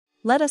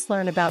Let us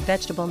learn about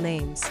vegetable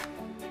names.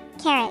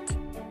 Carrot.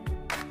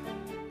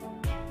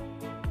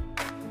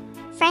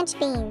 French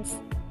beans.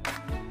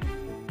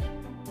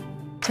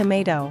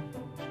 Tomato.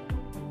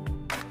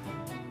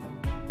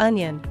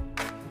 Onion.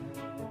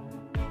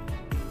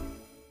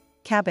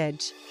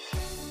 Cabbage.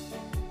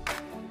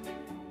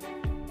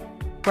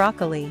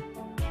 Broccoli.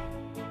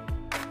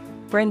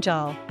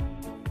 Brinjal.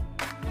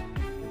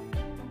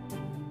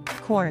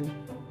 Corn.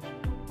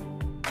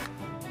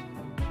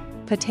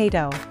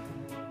 Potato.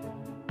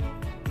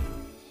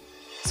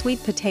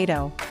 Sweet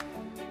potato.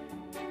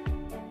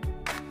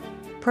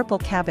 Purple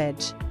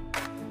cabbage.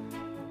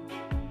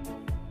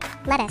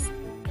 Lettuce.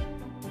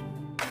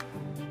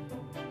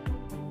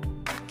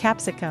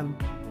 Capsicum.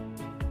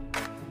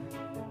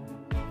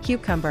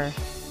 Cucumber.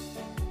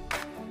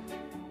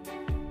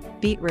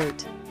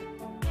 Beetroot.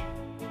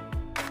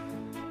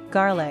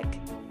 Garlic.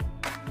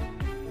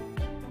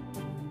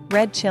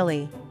 Red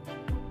chili.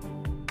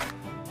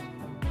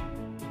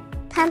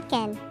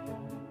 Pumpkin.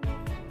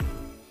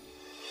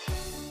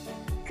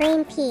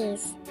 Green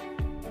peas.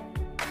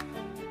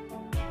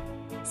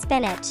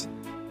 Spinach.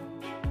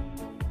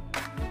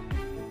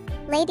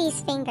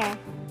 Lady's finger.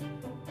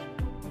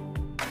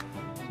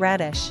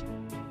 Radish.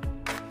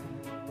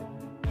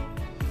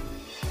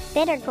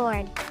 Bitter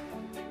gourd.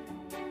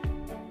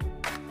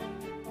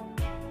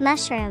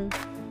 Mushroom.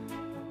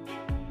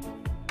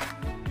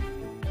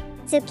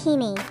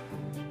 Zucchini.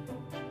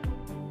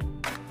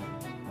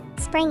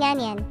 Spring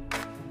onion.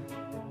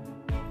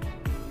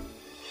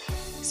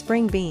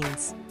 Spring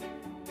beans.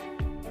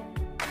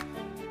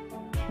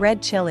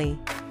 Red chili.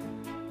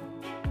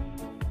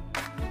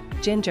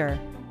 Ginger.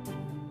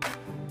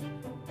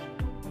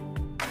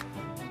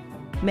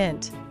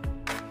 Mint.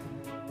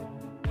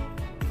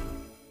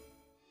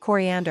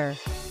 Coriander.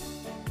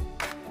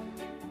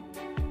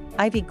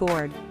 Ivy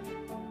gourd.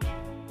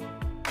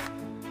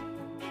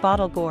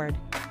 Bottle gourd.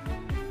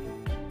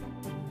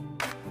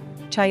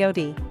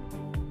 Chayote.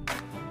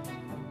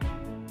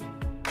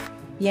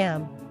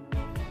 Yam.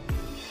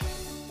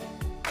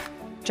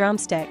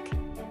 Drumstick.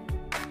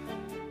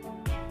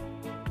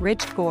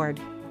 Ridged gourd.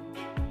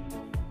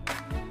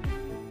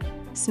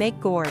 Snake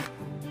gourd.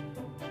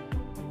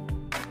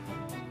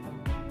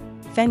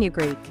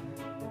 Fenugreek.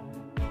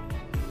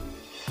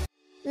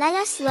 Let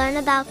us learn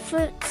about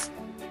fruits.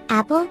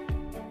 Apple.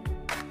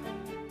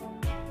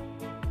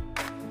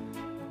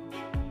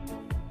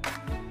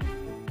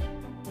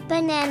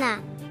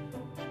 Banana.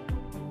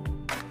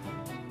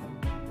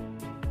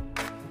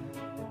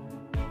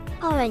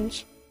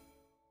 Orange.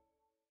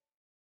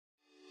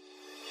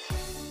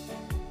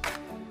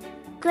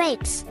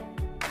 Grapes.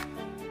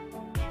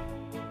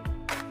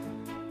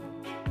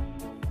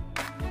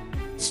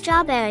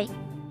 Strawberry.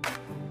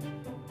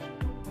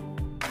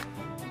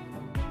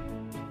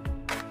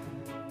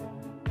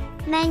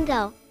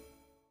 Mango.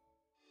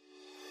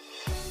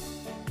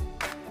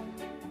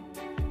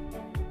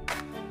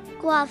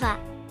 Guava.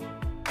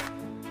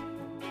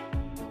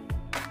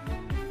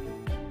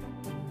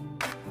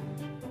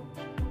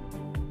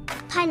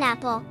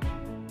 Pineapple.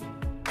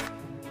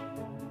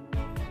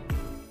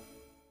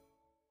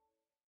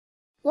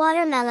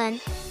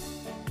 Watermelon.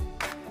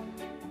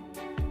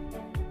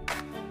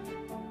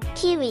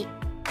 Kiwi.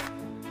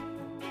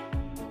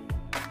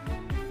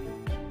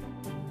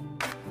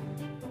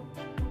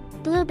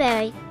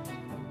 Blueberry.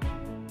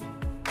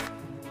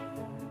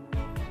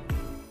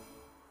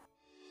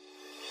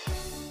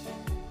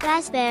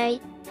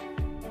 Raspberry.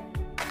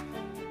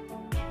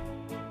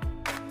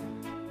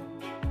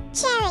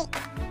 Cherry.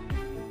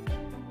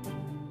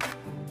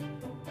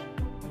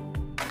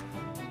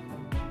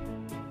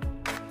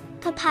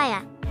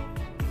 Papaya.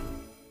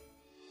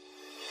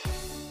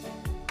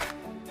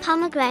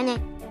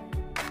 Pomegranate.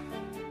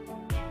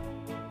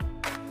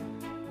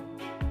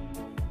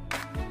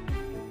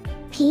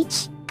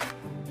 Peach.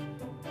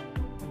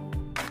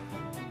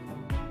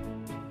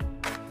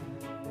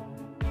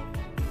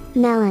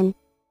 Melon.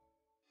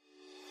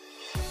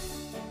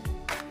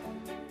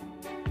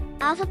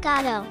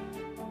 Avocado.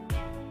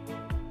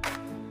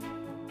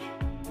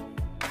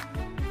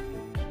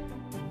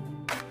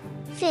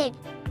 Fig.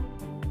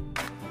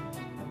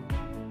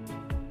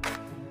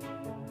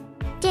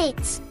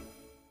 Dates.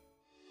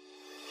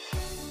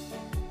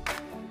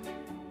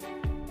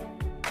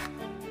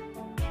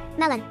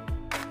 Melon.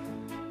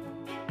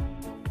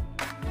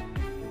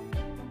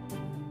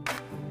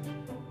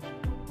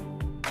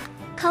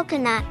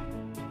 Coconut.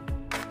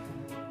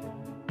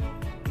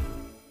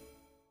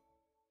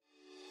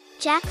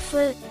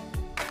 Jackfruit.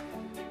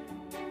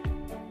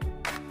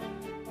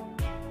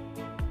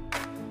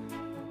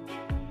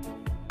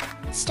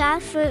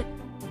 Starfruit.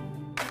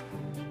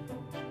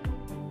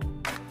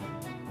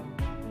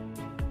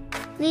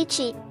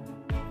 Lychee.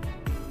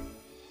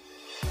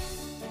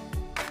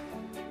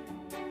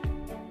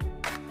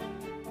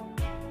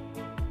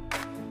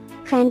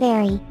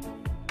 Cranberry.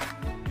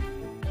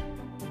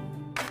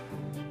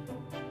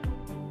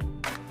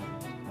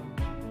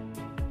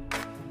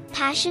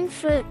 Passion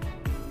fruit.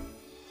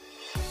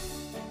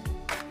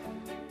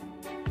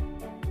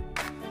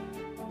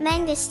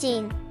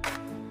 Mangosteen.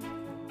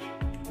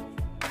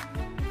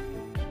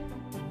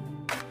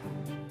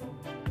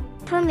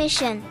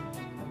 permission.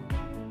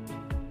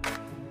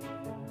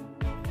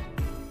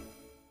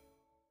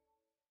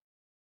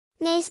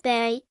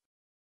 Naseberry,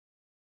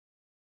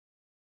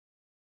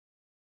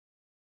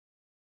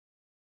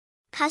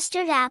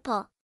 custard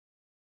apple,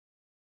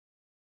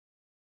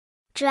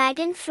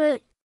 dragon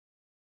fruit,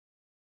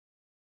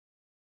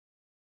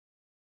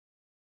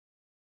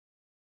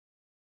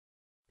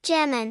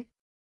 jamon,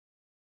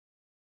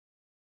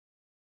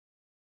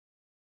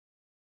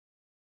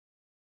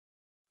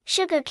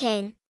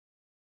 sugarcane,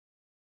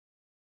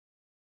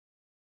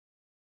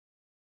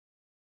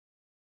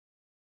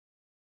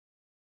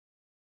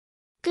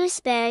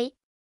 gooseberry,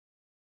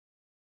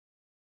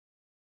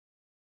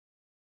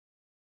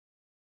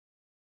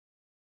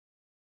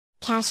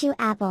 cashew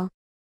apple,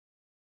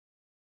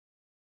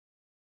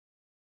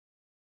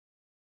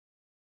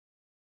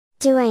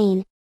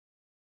 durian,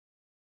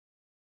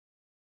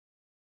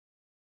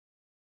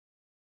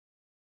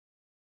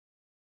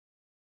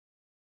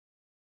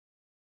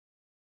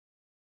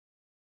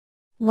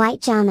 white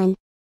jamon.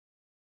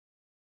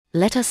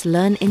 Let us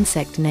learn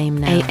insect name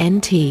now.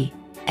 Ant.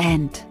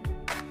 Ant.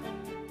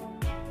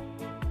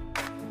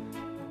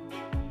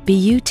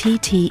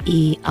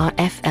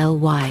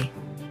 Butterfly.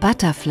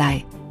 Butterfly.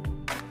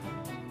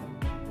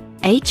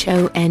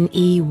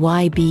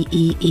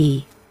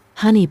 Honeybee.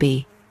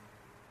 Honeybee.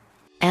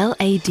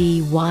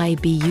 Ladybug.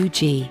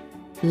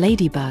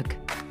 Ladybug.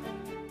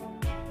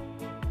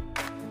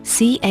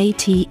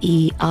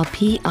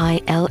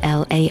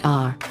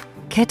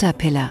 Caterpillar.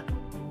 Caterpillar.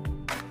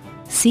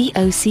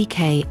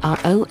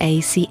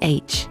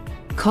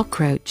 Cockroach.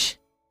 Cockroach.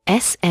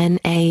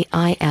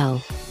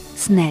 Snail.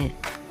 Snail.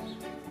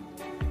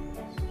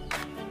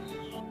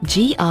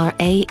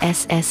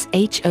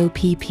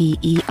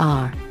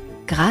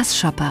 Grasshopper.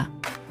 Grasshopper.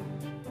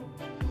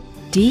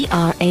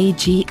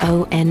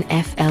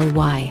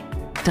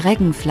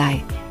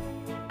 Dragonfly.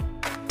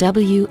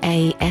 Dragonfly.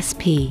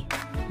 Wasp.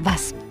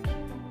 Wasp.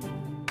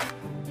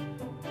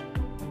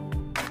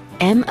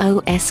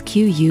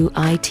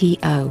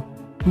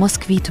 Mosquito.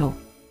 Mosquito.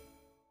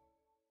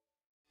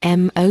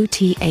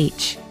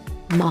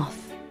 Moth.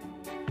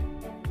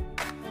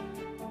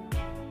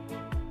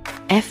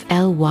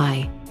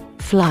 Moth.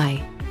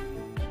 Fly.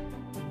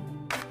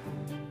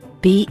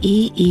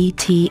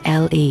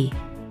 Beetle.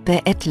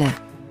 Beetle.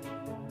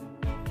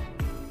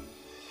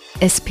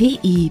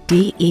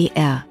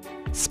 Spider.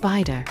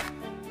 Spider.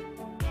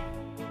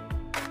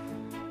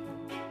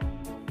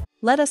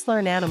 Let us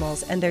learn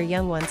animals and their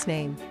young ones'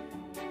 name.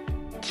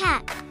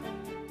 Cat,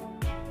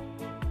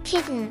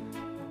 kitten.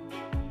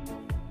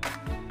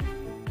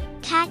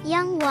 Cat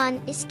young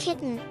one is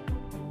kitten.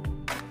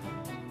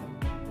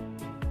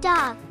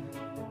 Dog,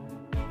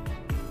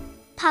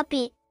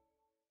 puppy.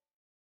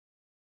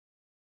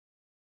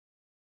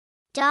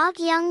 Dog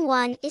young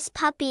one is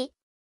puppy.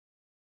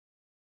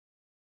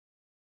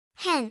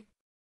 Hen,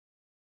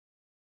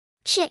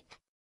 chick.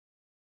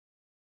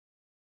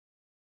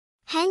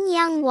 Hen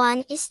young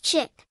one is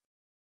chick.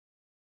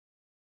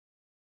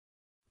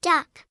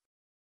 Duck,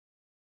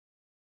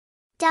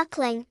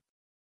 duckling.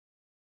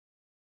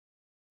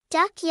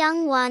 Duck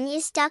young one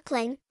is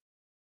duckling.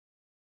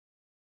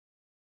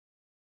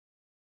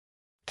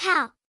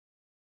 Cow,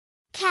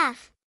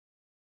 calf.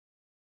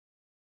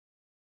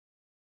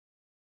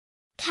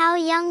 Cow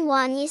young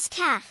one is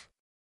calf.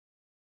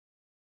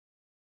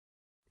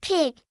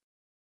 Pig,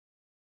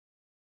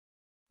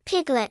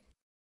 piglet.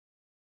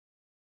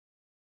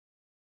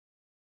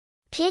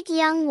 Pig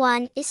young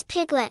one is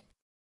piglet.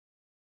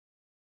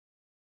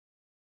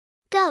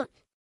 Goat,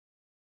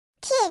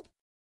 kid.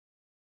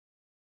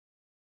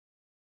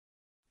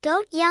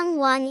 Goat young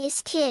one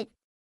is kid.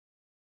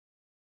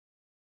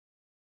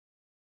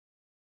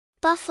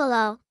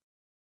 Buffalo,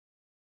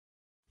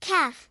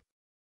 calf.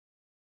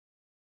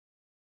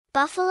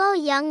 Buffalo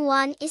young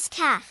one is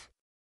calf.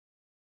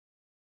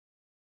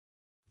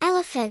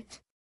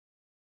 Elephant,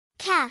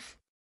 calf.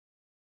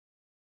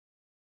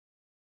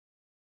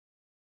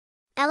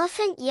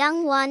 Elephant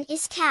young one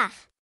is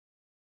calf.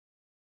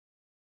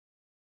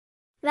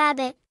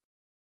 Rabbit,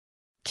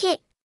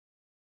 kit.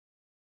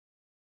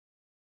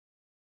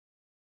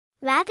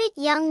 Rabbit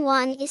young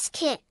one is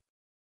kit.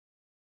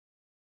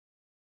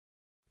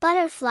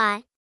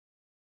 Butterfly,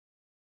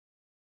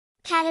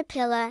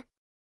 caterpillar.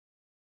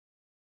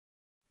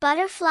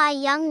 Butterfly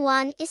young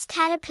one is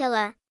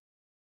caterpillar.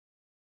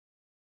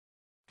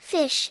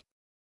 Fish,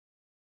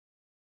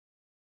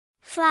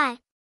 fry.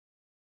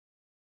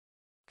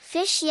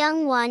 Fish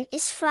young one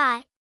is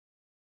fry.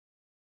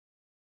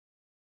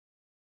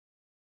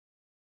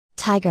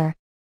 Tiger,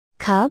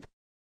 cub.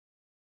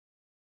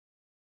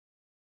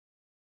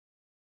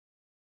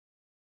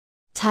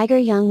 Tiger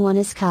young one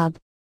is cub.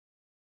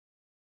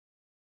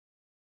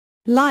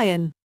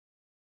 Lion.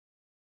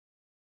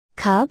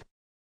 Cub.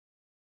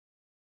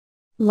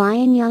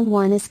 Lion young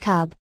one is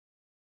cub.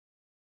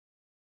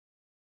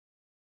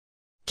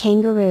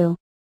 Kangaroo.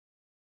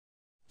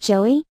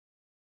 Joey.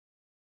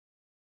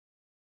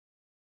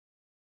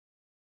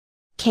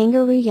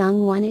 Kangaroo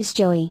young one is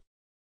Joey.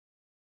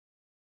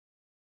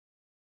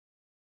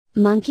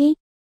 Monkey.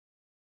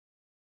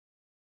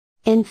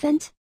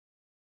 Infant.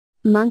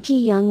 Monkey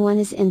young one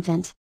is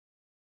infant.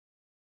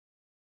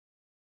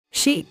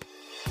 Sheep.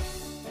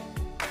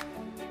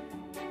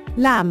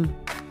 Lamb.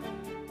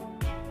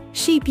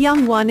 Sheep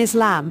young one is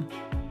lamb.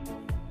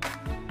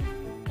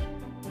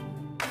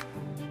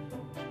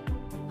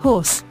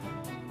 Horse.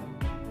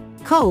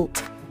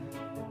 Colt.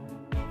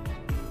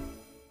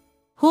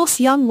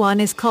 Horse young one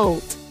is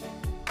colt.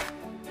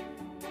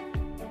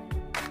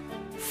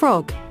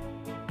 Frog.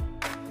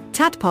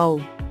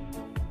 Tadpole.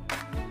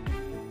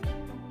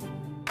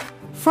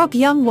 Frog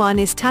young one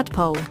is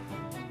tadpole.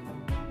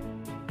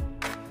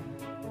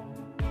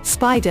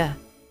 Spider.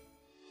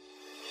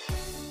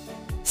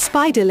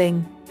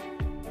 Spiderling.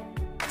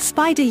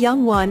 Spider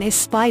young one is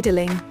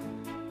spiderling.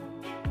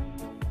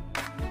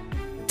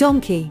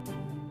 Donkey.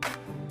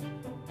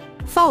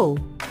 Foal.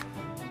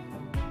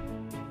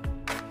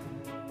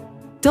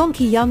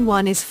 Donkey young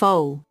one is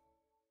foal.